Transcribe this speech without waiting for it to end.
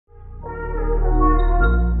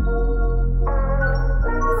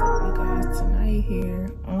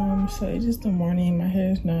so it's just the morning. My hair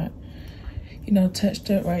is not, you know, touched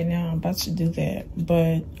up right now. I'm about to do that,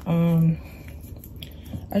 but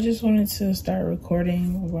I just wanted to start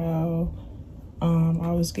recording while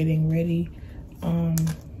I was getting ready,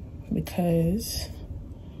 because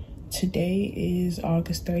today is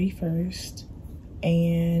August 31st,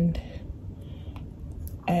 and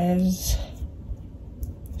as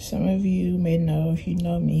some of you may know, if you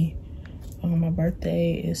know me, my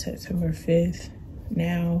birthday is September 5th.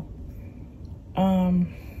 Now,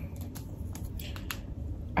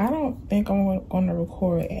 I don't think I'm gonna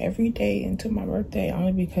record every day until my birthday,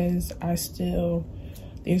 only because there's still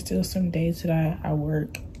some days that I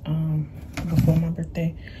work before my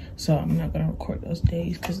birthday, so I'm not gonna record those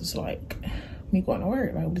days because it's like me going to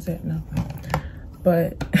work. Like, what is that? No.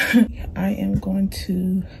 But I am going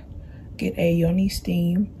to get a yoni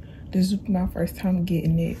steam. This is my first time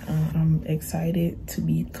getting it. I'm excited to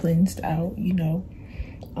be cleansed out, you know,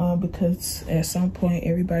 because at some point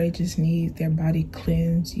everybody just needs their body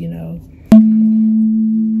cleansed, you know.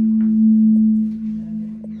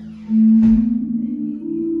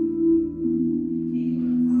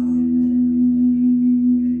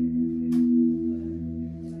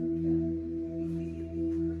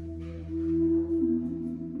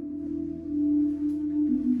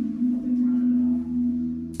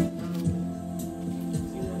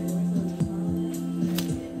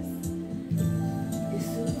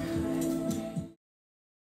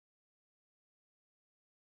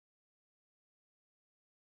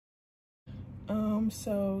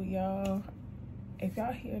 So y'all, if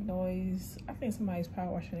y'all hear noise, I think somebody's power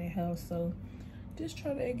washing their house, so just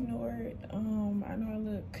try to ignore it. I know I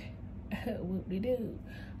look whoop-de-doo,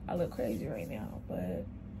 I look crazy right now, but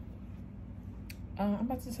I'm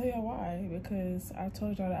about to tell y'all why, because I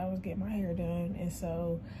told y'all that I was getting my hair done, and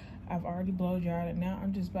so I've already blow dried it. Now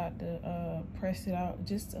I'm just about to press it out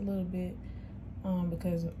just a little bit,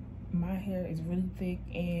 because my hair is really thick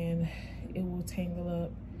and it will tangle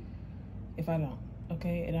up if I don't.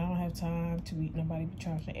 Okay, and I don't have time to be nobody be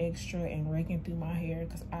charging extra and raking through my hair,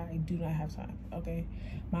 because I do not have time. Okay,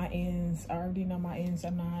 my ends, I already know my ends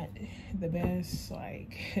are not the best.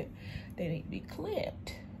 Like, they need to be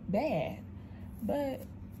clipped bad, but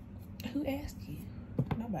who asked you?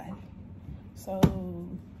 Nobody. So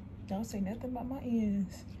don't say nothing about my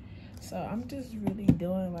ends. So I'm just really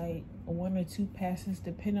doing like 1 or 2 passes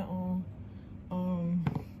depending on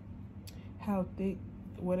how thick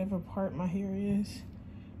whatever part my hair is.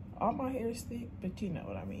 All my hair is thick, but you know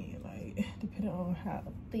what I mean, like depending on how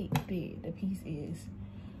thick the piece is,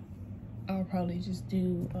 I'll probably just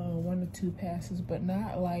do 1 or 2 passes, but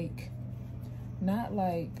not like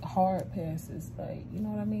hard passes, like, you know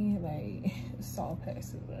what I mean, like soft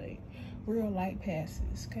passes, like real light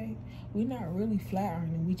passes. Okay, we're not really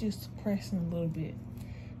flattering, we just pressing a little bit,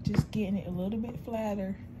 just getting it a little bit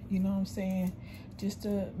flatter, you know what I'm saying, just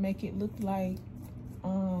to make it look like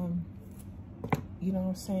you know what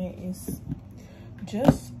I'm saying, it's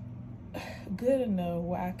just good enough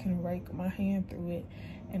where I can rake my hand through it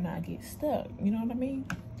and not get stuck, you know what I mean?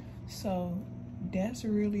 So that's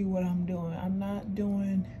really what I'm doing. I'm not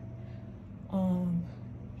doing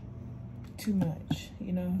too much,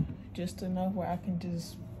 you know, just enough where I can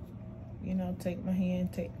just, you know, take my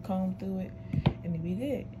hand, take the comb through it, and it'll be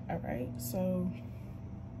good. All right, so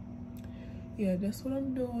yeah, that's what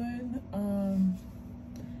I'm doing.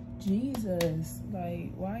 Jesus,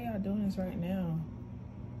 like, why y'all doing this right now?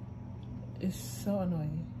 It's so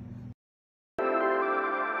annoying.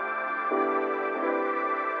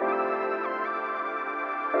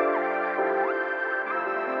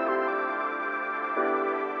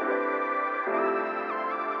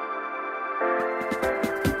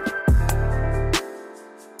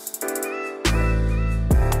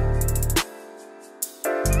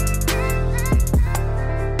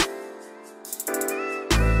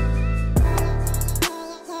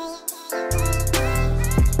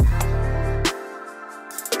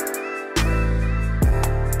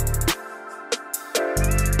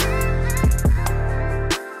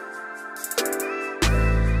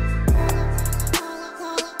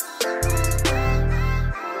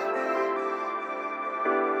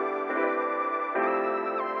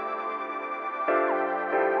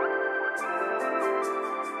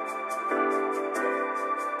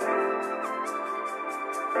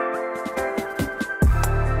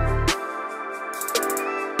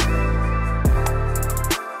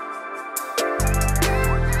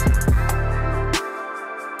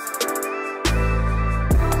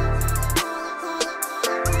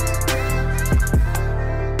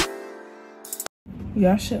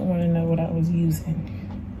 Y'all shouldn't want to know what I was using,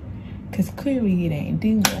 because clearly it ain't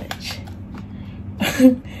do much.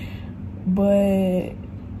 but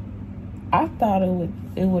I thought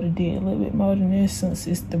it would have did a little bit more than this since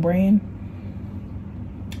it's the brand.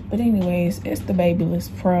 But anyways, it's the Babyliss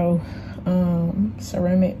Pro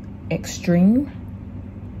Ceramic Extreme.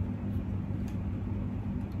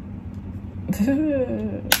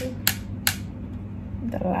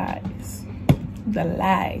 The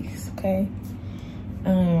lies, okay?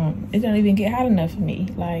 It don't even get hot enough for me,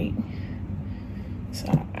 like, so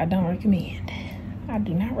I don't recommend. I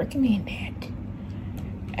do not recommend that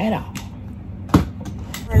at all.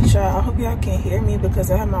 Alright, y'all, I hope y'all can hear me because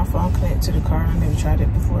I have my phone connected to the car. I never tried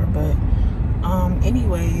it before, but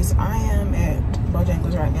anyways, I am at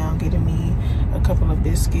Bojangles right now getting me a couple of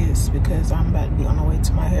biscuits because I'm about to be on the way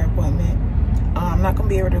to my hair appointment. I'm not gonna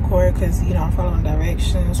be able to record because, you know, I'm following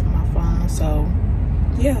directions on my phone. So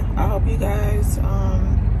yeah, I hope you guys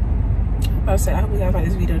I hope you guys like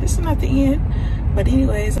this video. This is not the end, but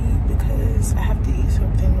anyways, because I have to eat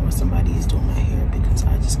something when somebody is doing my hair because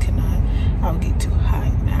I just cannot. I will get too hot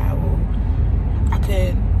and I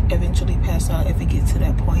could eventually pass out if it gets to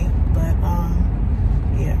that point. But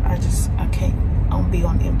yeah, I can't be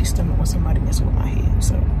on empty stomach when somebody messes with my head.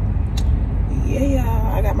 So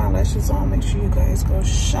yeah, I got my lashes on. Make sure you guys go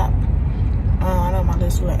shop. I know my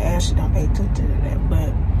lips look ashy, don't pay attention to that,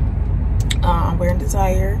 but I'm wearing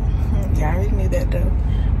Desire. Yeah, I already knew that though.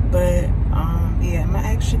 But yeah, I'm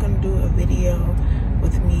actually gonna do a video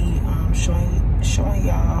with me showing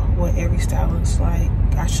y'all what every style looks like.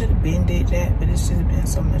 I should have been did that, but it's just been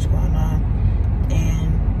so much going on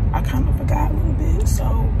and I kind of forgot a little bit.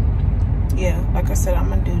 So yeah, like I said, I'm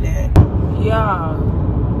gonna do that. Yeah,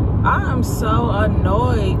 I am so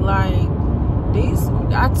annoyed. Like,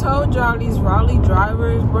 I told y'all these Raleigh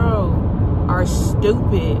drivers, bro, are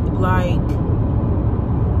stupid. Like,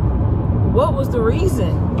 what was the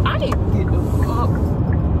reason? I didn't get the fuck,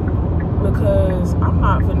 because I'm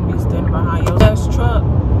not gonna be standing behind your ass truck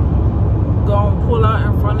gonna pull out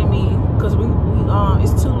in front of me because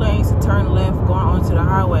it's 2 lanes to turn left going onto the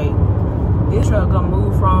highway. This truck gonna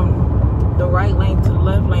move from the right lane to the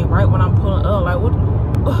left lane right when I'm pulling up. Like, what?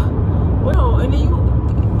 Well, and then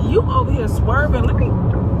you over here swerving. Let me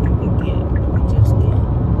just get.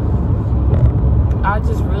 I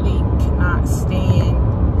just really cannot stand.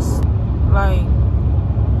 Like,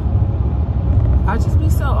 I just be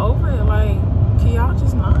so over it. Like, can y'all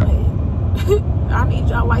just not? I need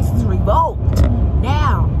y'all license revoked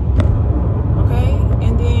now, okay?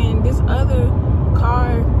 And then this other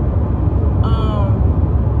car,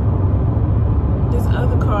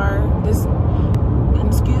 and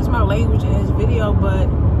excuse my language in this video, but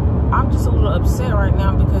I'm just a little upset right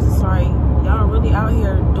now because it's like y'all really out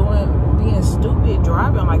here being stupid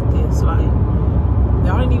driving like this. Like,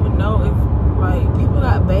 y'all didn't even know if, like, people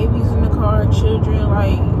got babies in the car, children.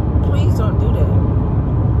 Like, please don't do that.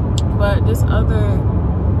 But this other,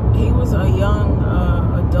 he was a young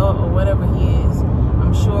adult or whatever he is.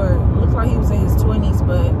 I'm sure. Looks like he was in his 20s,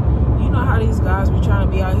 but you know how these guys be trying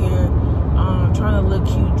to be out here trying to look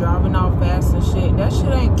cute, driving off fast and shit. That shit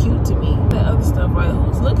ain't cute to me. That other stuff, like,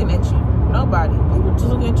 who's looking at you? Nobody. People just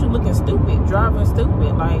looking at you looking stupid, driving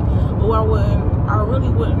stupid. Like, oh, I really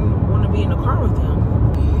wouldn't want to be in the car with him.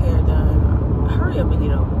 Hair done. Hurry up and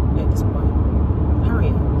get over at this point. Hurry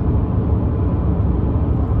up.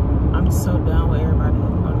 I'm just so done with everybody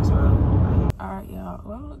on this road. Like, all right, y'all.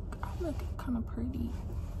 Well, I look kind of pretty.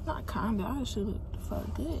 Not kinda. I should look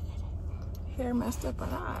fuck good. Hair messed up or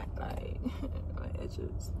not? Like, it's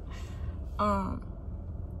just.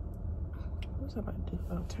 What's I about to do?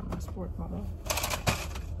 I'll turn my sport mode on.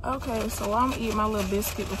 Okay, so I'm gonna eat my little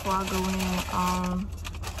biscuit before I go in.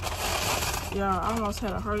 Yeah, I almost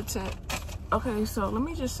had a heart attack. Okay, so let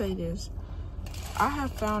me just say this. I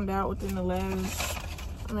have found out within the last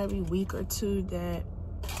maybe week or two that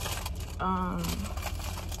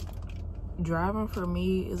driving for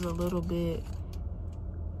me is a little bit,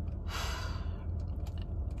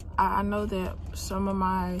 I know that some of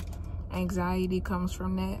my anxiety comes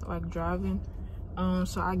from that, like driving.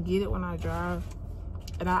 So I get it when I drive,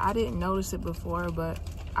 and I didn't notice it before, but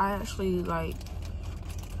I actually, like,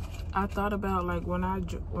 I thought about, like, when I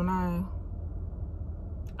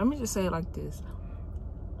let me just say it like this.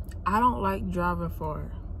 I don't like driving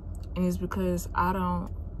far, and it's because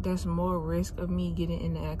there's more risk of me getting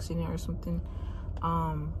in an accident or something.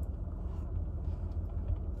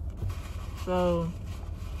 So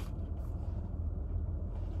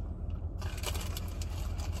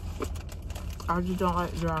I just don't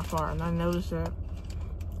like to drive far, and I noticed that,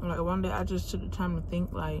 like, one day I just took the time to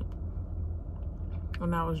think, like,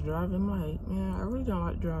 when I was driving, like, man, I really don't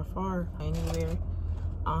like to drive far anywhere.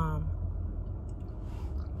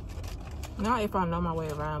 Not if I know my way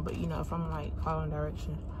around, but you know, if I'm like following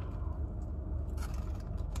directions.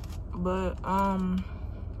 But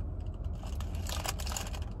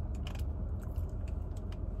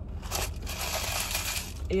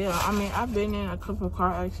yeah, I mean, I've been in a couple of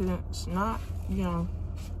car accidents, not, you know,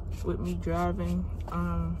 with me driving,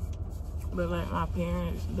 but like my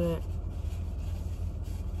parents, but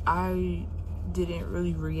I didn't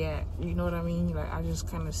really react, you know what I mean? Like, I just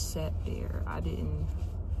kind of sat there. I didn't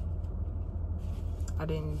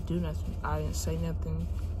do nothing. I didn't say nothing.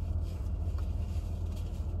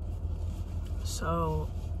 So,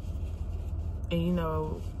 and you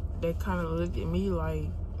know, they kind of looked at me like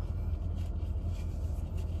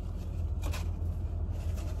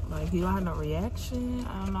you don't have no reaction.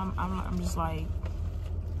 I don't know. I'm just like,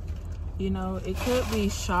 you know, it could be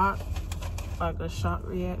shock, like a shock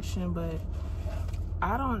reaction, but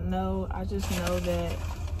I don't know. I just know that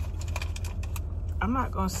I'm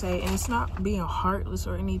not gonna say, and it's not being heartless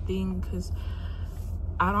or anything, because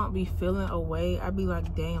I don't be feeling away. I be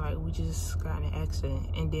like, dang, like we just got in an accident,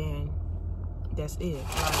 and then that's it.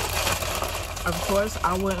 Like, of course,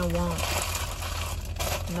 I wouldn't want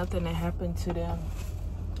nothing to happen to them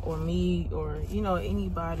or me or, you know,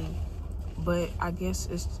 anybody, but I guess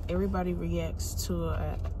it's everybody reacts to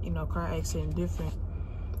a, you know, car accident different.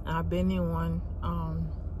 And I've been in one.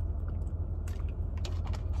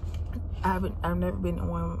 I've never been in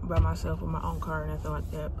one by myself with my own car or nothing like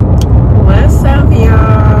that. What's up,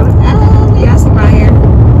 y'all? Y'all see my hair?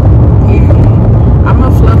 Yeah. I'm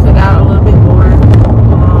gonna fluff it out a little bit more.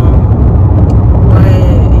 But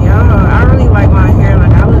y'all, I really like my hair.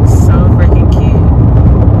 Like, I look so freaking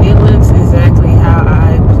cute. It looks exactly how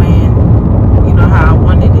I planned, you know, how I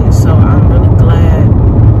wanted it. So I'm really glad,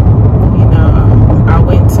 you know, I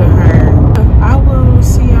went to her. I will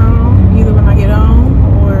see y'all either when I get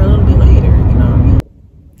home or a little bit later, you know what I mean?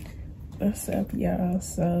 What's up, y'all?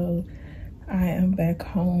 So I am back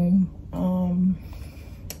home.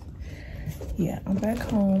 Yeah, I'm back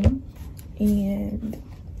home, and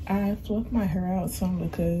I fluffed my hair out some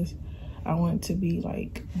because I want it to be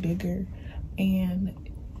like bigger, and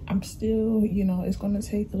I'm still, you know, it's gonna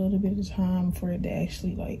take a little bit of time for it to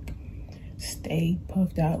actually like stay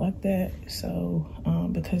puffed out like that. So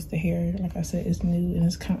because the hair, like I said, is new and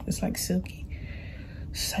it's like silky.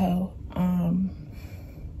 So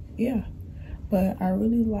yeah, but I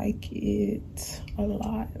really like it a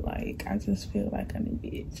lot. Like, I just feel like a new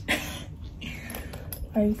bitch.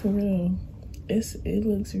 Like, for real, it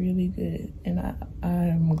looks really good, and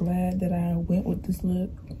I'm glad that I went with this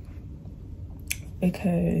look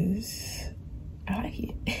because I like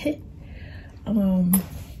it.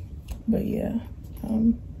 But yeah,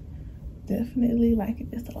 definitely liking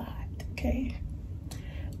this a lot. Okay,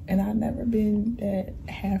 and I've never been that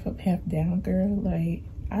half up, half down girl. Like,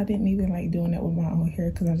 I didn't even like doing that with my own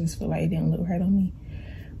hair because I just feel like it didn't look right on me.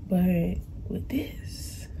 But with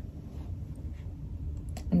this,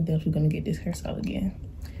 I'm definitely gonna get this hairstyle again.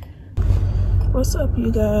 What's up,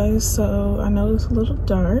 you guys? So I know it's a little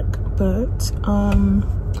dark, but I'm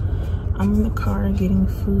in the car getting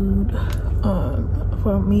food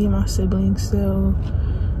for me and my siblings. So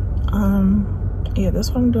yeah, that's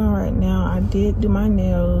what I'm doing right now. I did do my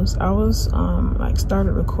nails. I was like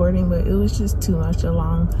started recording, but it was just too much a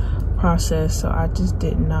long process, so I just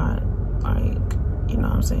did not, like, you know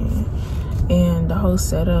what I'm saying, and the whole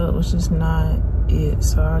setup was just not it.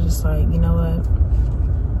 So I was just like, you know what,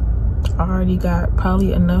 I already got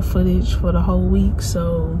probably enough footage for the whole week,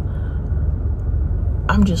 so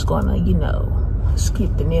I'm just gonna, you know,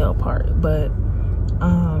 skip the nail part. But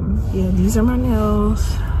yeah, these are my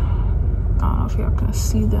nails. I don't know if y'all can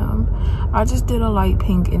see them. I just did a light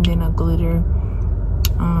pink and then a glitter.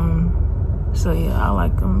 So yeah, I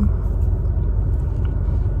like them.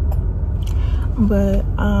 But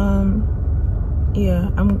yeah,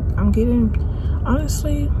 I'm getting,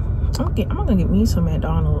 honestly, I'm gonna get me some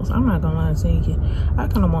McDonald's. I'm not gonna lie to you, I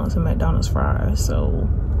kind of want some McDonald's fries. So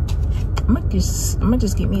I'm gonna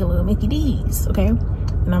just get me a little Mickey D's, okay?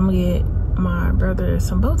 And I'm gonna get my brother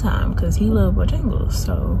some bow tie because he loves Bojangles.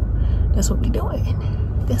 So that's what we doing.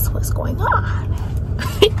 That's what's going on.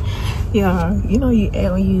 Yeah, you know, you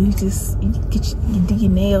add when you do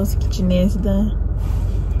your nails, get your nails done.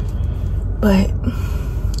 But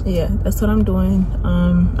yeah, that's what I'm doing.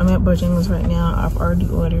 I'm at Bojangles right now. I've already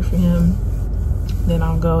ordered for him. Then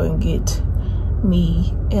I'll go and get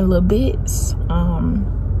me and Lil Bits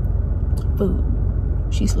food.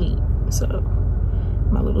 She sleep. So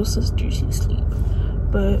my little sister, she sleep.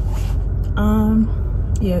 But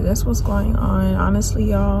yeah, that's what's going on. Honestly,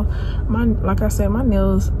 y'all, like I said, my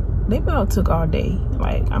nails they about took all day.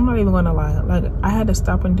 Like, I'm not even gonna lie. Like, I had to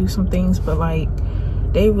stop and do some things, but like,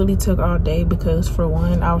 they really took all day because, for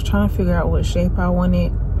one, I was trying to figure out what shape I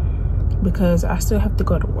wanted because I still have to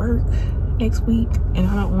go to work next week, and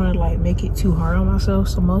I don't want to like make it too hard on myself.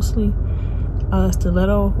 So mostly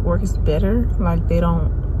stiletto works better. Like, they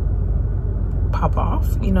don't pop off,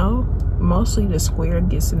 you know. Mostly the square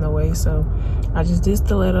gets in the way, so I just did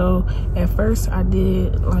stiletto. At first I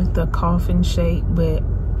did like the coffin shape, but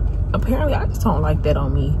apparently I just don't like that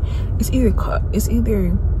on me. It's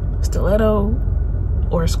either stiletto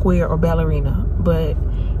or square or ballerina, but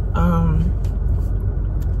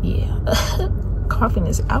yeah. Coffin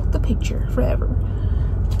is out the picture forever.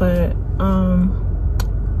 But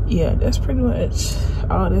yeah, that's pretty much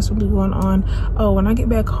all this will be going on. Oh, when I get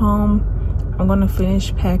back home, I'm gonna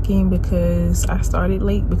finish packing because I started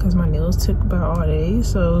late because my nails took about all day.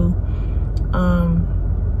 So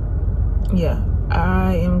yeah,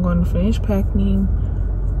 I am going to finish packing,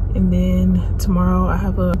 and then tomorrow I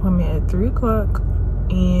have an appointment at 3 o'clock,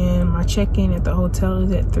 and my check-in at the hotel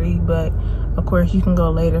is at 3, but of course you can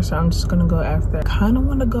go later, so I'm just gonna go after. I kind of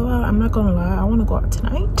want to go out, I'm not gonna lie, I want to go out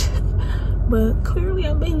tonight. But clearly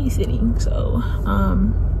I'm babysitting, so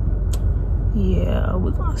yeah,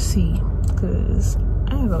 we're gonna see. Cause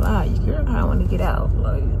I ain't gonna lie, girl, I want to get out,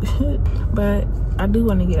 like, but I do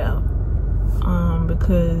want to get out,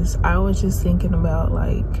 because I was just thinking about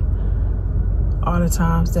like all the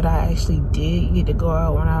times that I actually did get to go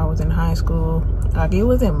out when I was in high school. Like, it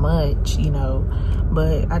wasn't much, you know,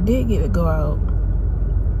 but I did get to go out.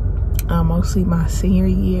 Mostly my senior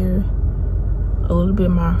year, a little bit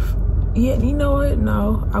yeah, you know what,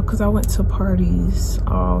 no, because I went to parties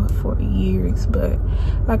all 4 years. But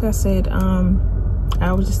like I said,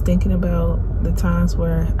 I was just thinking about the times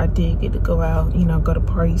where I did get to go out, you know, go to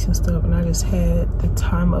parties and stuff, and I just had the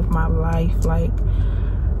time of my life. Like,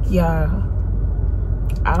 yeah,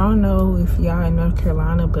 I don't know if y'all in North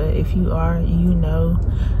Carolina, but if you are, you know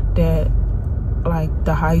that like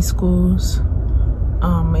the high schools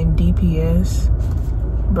in DPS,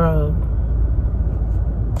 bro,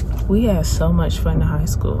 we had so much fun in high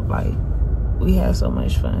school. Like, we had so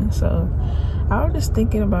much fun. So I was just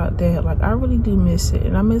thinking about that. Like, I really do miss it,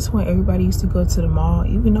 and I miss when everybody used to go to the mall,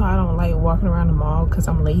 even though I don't like walking around the mall because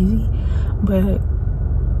I'm lazy. But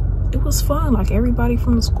it was fun. Like, everybody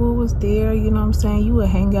from the school was there, you know what I'm saying? You would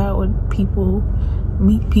hang out with people,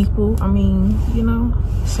 meet people, I mean, you know.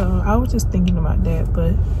 So I was just thinking about that.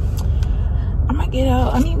 But I might get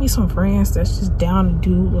out. I need me some friends that's just down to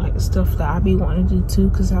do like stuff that I be wanting to do too,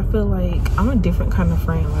 because I feel like I'm a different kind of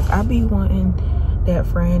friend. Like, I be wanting that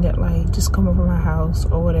friend that like just come over my house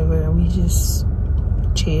or whatever, and we just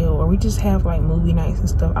chill, or we just have like movie nights and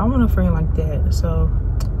stuff. I want a friend like that. So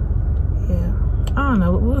yeah, I don't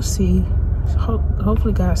know, but we'll see.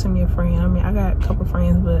 Hopefully God send me a friend. I mean, I got a couple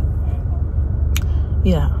friends, but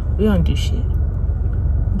yeah, we don't do shit.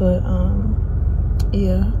 But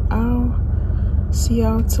yeah, I'll see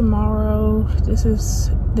y'all tomorrow. This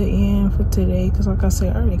is the end for today, because like I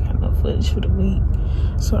said, I already got enough footage for the week,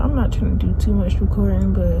 so I'm not trying to do too much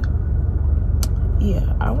recording. But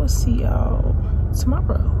yeah, I will see y'all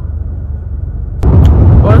tomorrow.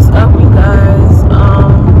 What's up, you guys?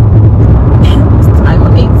 It's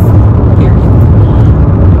Niahmonice, period.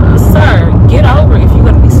 Sir, get over it if you're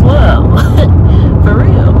gonna be slow. For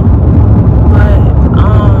real. But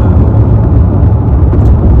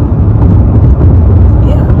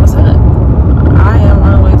yeah, what's up? I am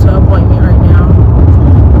on the way to an appointment right now.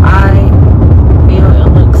 I feel it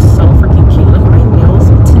looks so freaking cute. Look at my nails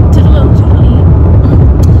to the little jelly.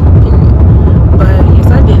 But yes,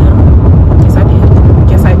 I did them. Yes, I did.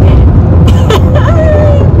 Yes, I did.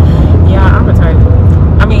 Yeah, I'm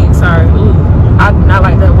retarded. I mean, sorry. Ooh, I do not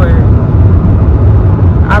like that word.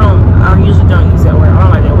 I usually don't use that word. I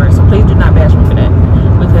don't like that word. So please do not bash me for that,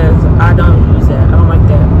 because I don't use that. I don't like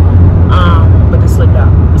that. But it slipped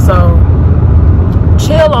out. So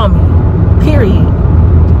chill on me. Period.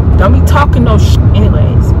 Don't be talking no shit.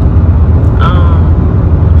 Anyways.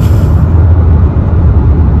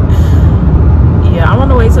 Yeah, I'm on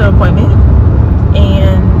the way to an appointment,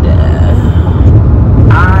 and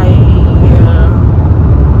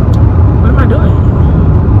what am I doing?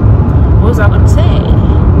 What was I gonna say?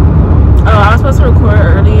 Oh, I was supposed to record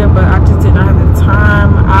earlier, but I just did not have the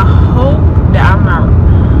time. I hope that I'm not,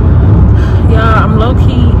 yeah, I'm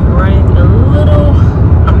low-key running a little.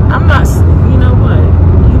 I'm not, you know what,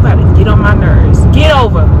 you about to get on my nerves. Get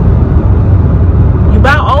over. You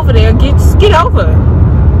about over there, just get over.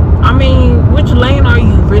 I mean, which lane are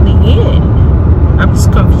you really in? I'm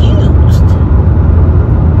just confused.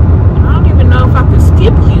 I don't even know if I can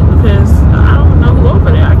skip you, because I don't know who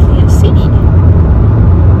over there. I can't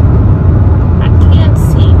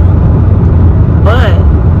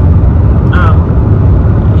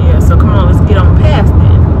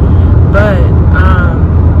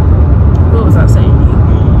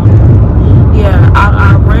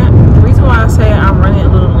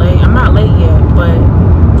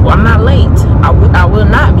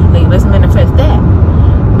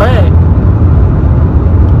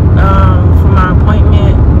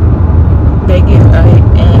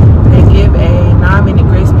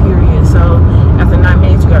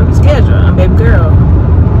baby girl,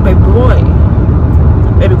 baby boy,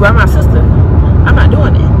 baby grandma, sister. I'm not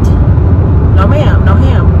doing it. No ma'am, no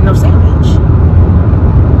ham, no sandwich.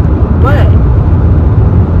 But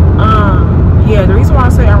yeah, the reason why I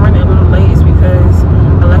say I'm running a little late is because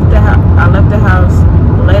I left the house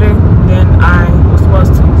later than I was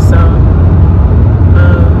supposed to. So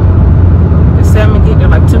it said I'm gonna get there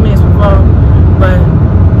like 2 minutes before, but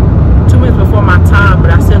 2 minutes before my time, but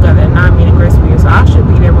I still got that 9-minute grace period, so I should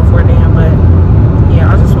be there before then. But yeah,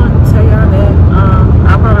 I just wanted to tell y'all that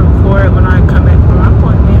I'll probably record when I come back from my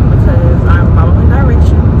appointment because I'm following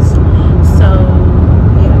directions. So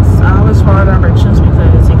yes, I always follow directions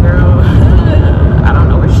because your girl I don't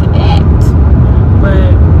know where she at.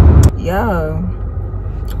 But yo,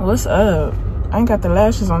 what's up? I ain't got the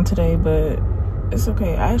lashes on today, but it's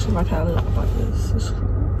okay. I actually like how I look like this. It's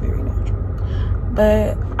very natural.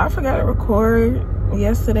 But I forgot to record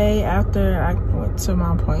yesterday after I went to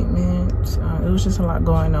my appointment. It was just a lot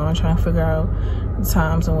going on, trying to figure out the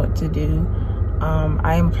times and what to do.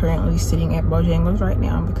 I am currently sitting at Bojangles right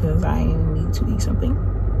now because I need to eat something.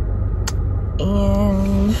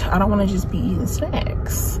 And I don't want to just be eating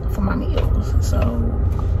snacks for my meals. So,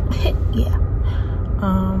 yeah.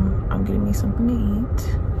 I'm getting me something to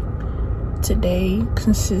eat. Today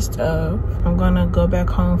consists of, I'm gonna go back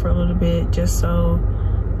home for a little bit just so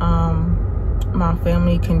my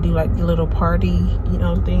family can do like the little party, you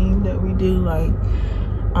know, thing that we do. Like,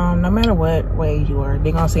 no matter what way you are,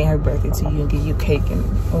 they're gonna say happy birthday to you and give you cake and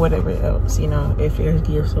whatever else, you know, if there's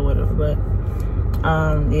gifts or whatever. But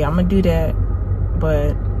yeah, I'm gonna do that.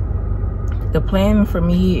 But the plan for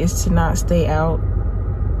me is to not stay out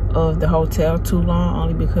of the hotel too long,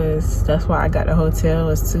 only because that's why I got the hotel,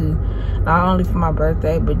 is to not only for my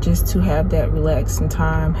birthday but just to have that relaxing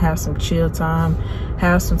time, have some chill time,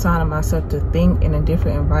 have some time to myself to think in a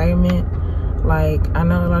different environment. Like, I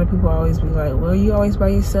know a lot of people always be like, well, you always by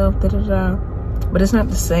yourself, da da da, but it's not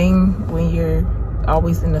the same when you're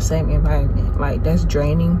always in the same environment. Like, that's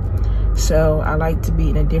draining. So I like to be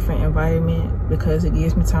in a different environment because it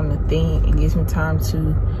gives me time to think, it gives me time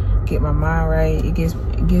to get my mind right, it gives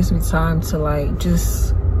me time to, like,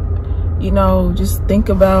 just, you know, just think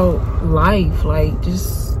about life. Like,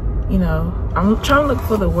 just, you know, I'm trying to look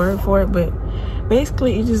for the word for it, but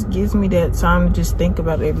basically it just gives me that time to just think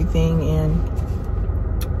about everything and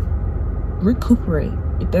recuperate,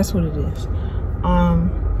 if that's what it is.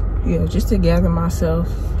 Yeah, just to gather myself.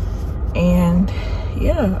 And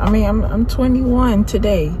yeah, I mean, I'm 21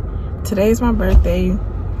 today. Today is my birthday.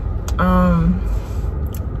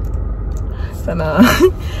 So no,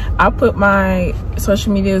 I put my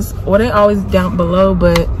social medias, well, they're always down below,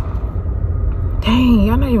 but dang,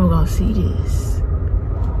 y'all not even gonna see this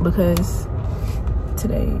because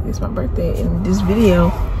today is my birthday, and this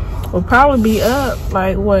video will probably be up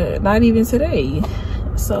like what, not even today.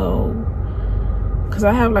 So, because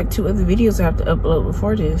I have like 2 other videos I have to upload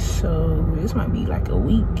before this, so this might be like a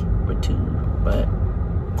week or 2. But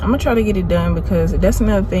I'm gonna try to get it done because that's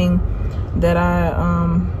another thing that I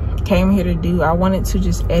came here to do. I wanted to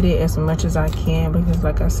just edit as much as I can because,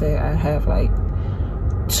 like I said, I have like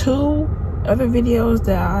 2 other videos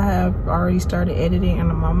that I have already started editing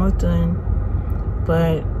and I'm almost done.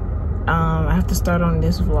 But I have to start on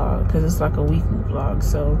this vlog because it's like a weekly vlog.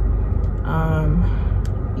 So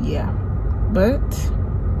yeah, but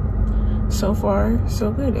so far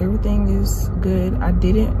so good. Everything is good. I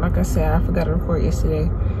didn't, like I said, I forgot to record yesterday.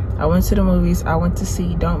 I went to the movies. I went to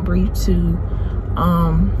see Don't Breathe 2.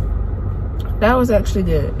 That was actually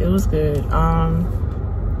good. It was good.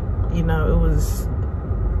 You know, it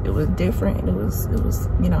was different. It was,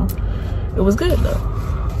 you know, it was good though.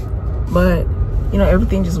 But, you know,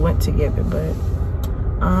 everything just went together. But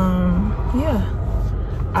yeah,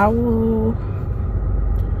 I will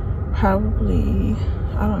probably,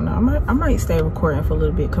 I don't know, I might stay recording for a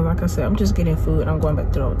little bit because, like I said, I'm just getting food and I'm going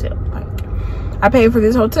back to the hotel. Like, I paid for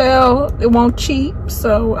this hotel, it won't cheap,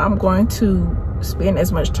 so I'm going to spend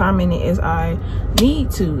as much time in it as I need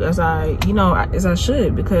to, as I, you know, as I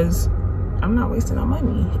should, because I'm not wasting no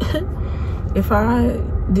money. If I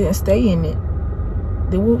didn't stay in it,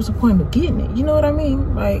 then what was the point of getting it? You know what I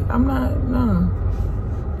mean? Like, I'm not, no.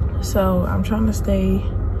 So I'm trying to stay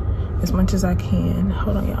as much as I can.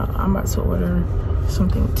 Hold on, y'all. I'm about to order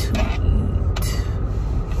something to eat.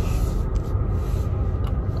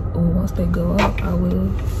 Ooh, once they go up, I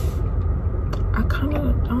will. I kind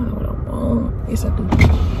of don't know what I want. Yes, I do.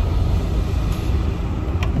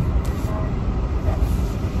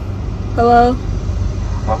 Hello?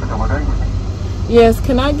 Yes,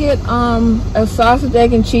 can I get a sausage,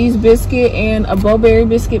 egg, and cheese biscuit and a bowberry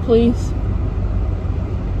biscuit, please?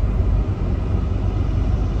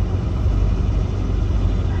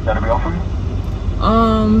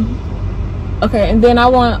 Okay, and then I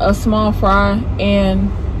want a small fry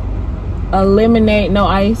and a lemonade, no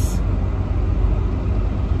ice.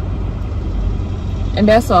 And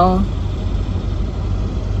that's all.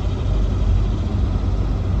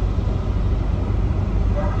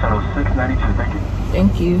 Channel 692, thank you.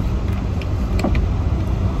 Thank you.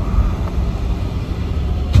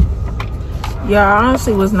 Yeah, I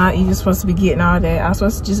honestly was not even supposed to be getting all that. I was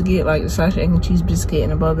supposed to just get like the sausage, egg, and cheese biscuit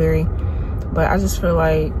and a blueberry. But I just feel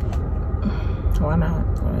like, why not?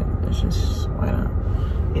 Like, it's just, why not?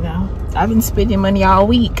 You know, I've been spending money all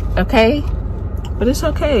week, okay? But it's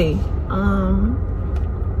okay.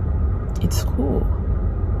 It's cool.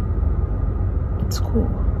 It's cool.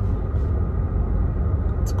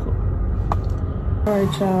 It's cool. All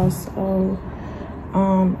right, y'all. So, I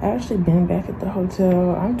actually been back at the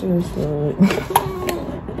hotel. I'm just,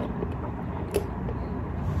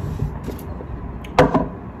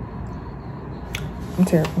 I'm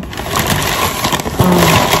terrible.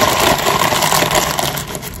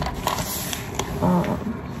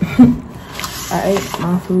 I ate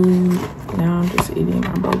my food. Now I'm just eating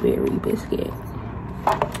my blueberry biscuit.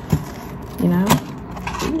 You know?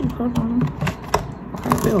 Ooh, hold on.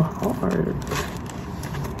 I feel hard.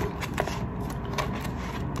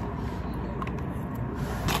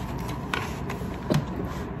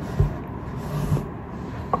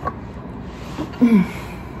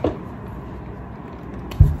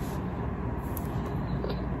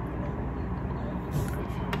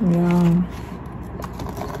 Yeah.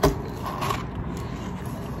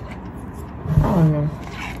 I don't know.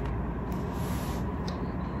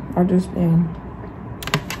 I just been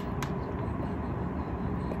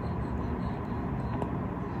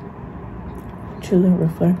chilling,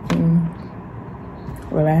 reflecting,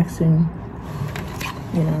 relaxing,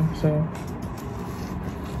 you know, so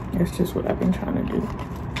that's just what I've been trying to do.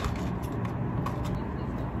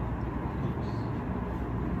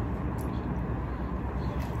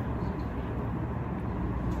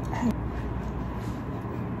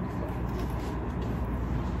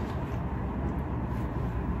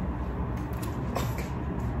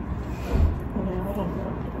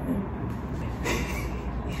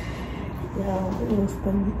 Yeah, it was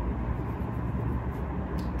funny.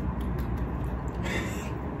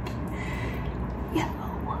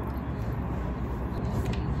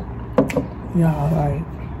 Y'all, like,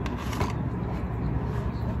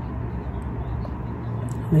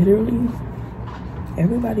 literally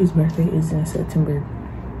everybody's birthday is in September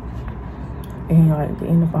and like the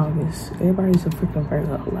end of August. Everybody's a freaking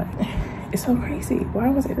Virgo. Like, it's so crazy. Why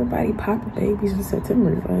was everybody popping babies in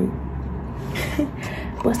September? Like,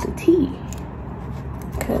 what's the tea?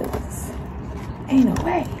 Cause ain't no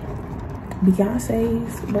way.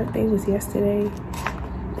 Beyonce's birthday was yesterday.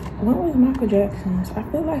 When was Michael Jackson's? I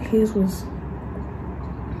feel like his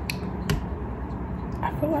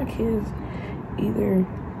either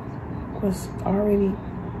was already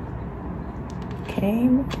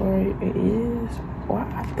came or it is. Well,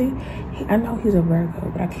 I know he's a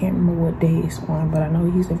Virgo, but I can't remember what day it's on, but I know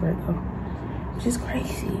he's a Virgo, which is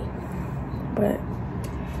crazy. But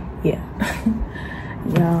yeah.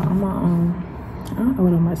 Yeah, I don't know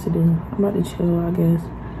what I'm about to do. I'm about to chill, I guess,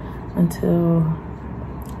 until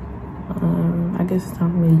I guess it's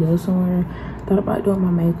time for me to go somewhere. Thought about doing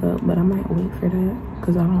my makeup, but I might wait for that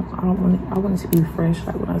because I want it to be fresh,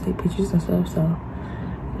 like when I take pictures and stuff. So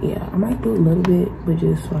yeah, I might do a little bit, but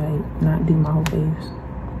just like not do my whole face.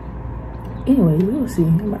 Anyway, we'll see.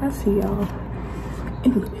 But I'll see y'all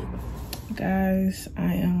in a little bit. Guys,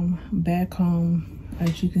 I am back home.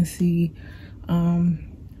 As you can see, don't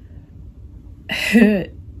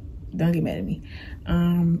get mad at me.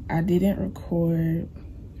 I didn't record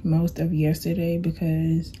most of yesterday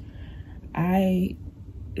because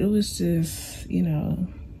it was just, you know,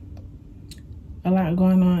 a lot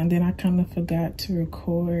going on, and then I kind of forgot to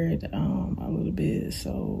record a little bit,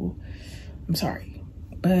 so I'm sorry.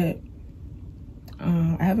 But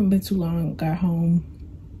I haven't been too long. Got home,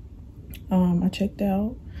 I checked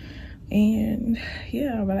out, and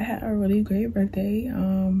yeah, but I had a really great birthday.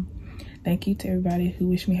 Thank you to everybody who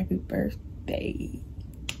wished me happy birthday.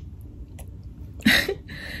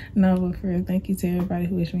 No, but for real, thank you to everybody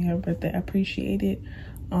who wished me happy birthday. I appreciate it.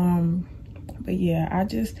 But yeah, I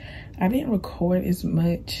didn't record as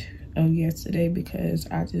much of yesterday because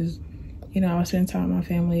I just, you know, I was spending time with my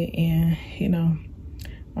family and, you know,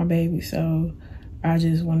 my baby. So I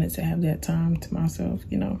just wanted to have that time to myself,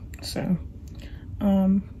 you know. So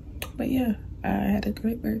but yeah, I had a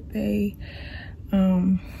great birthday.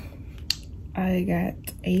 I got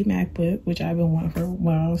a MacBook, which I've been wanting for a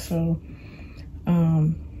while. So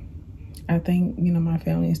I thank, you know, my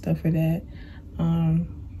family and stuff for that.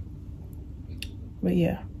 But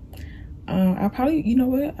yeah, I probably, you know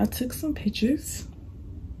what, I took some pictures,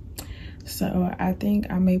 so I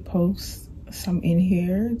think I may post some in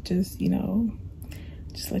here, just, you know,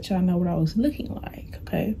 just let y'all know what I was looking like.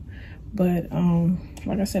 Okay, but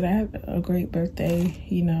like I said, I had a great birthday,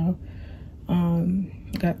 you know.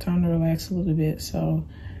 Got time to relax a little bit, so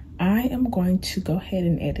I am going to go ahead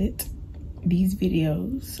and edit these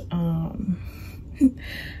videos.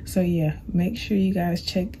 So yeah, make sure you guys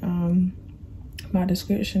check my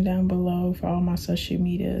description down below for all my social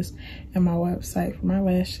medias and my website for my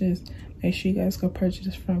lashes. Make sure you guys go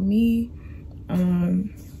purchase from me.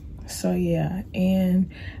 So yeah,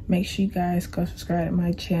 and make sure you guys go subscribe to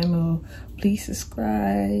my channel. Please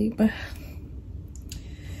subscribe.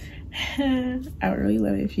 I would really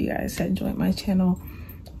love it if you guys had joined my channel.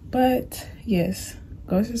 But yes,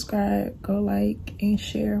 go subscribe, go like, and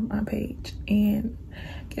share my page. And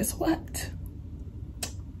guess what?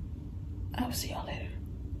 I'll see y'all later.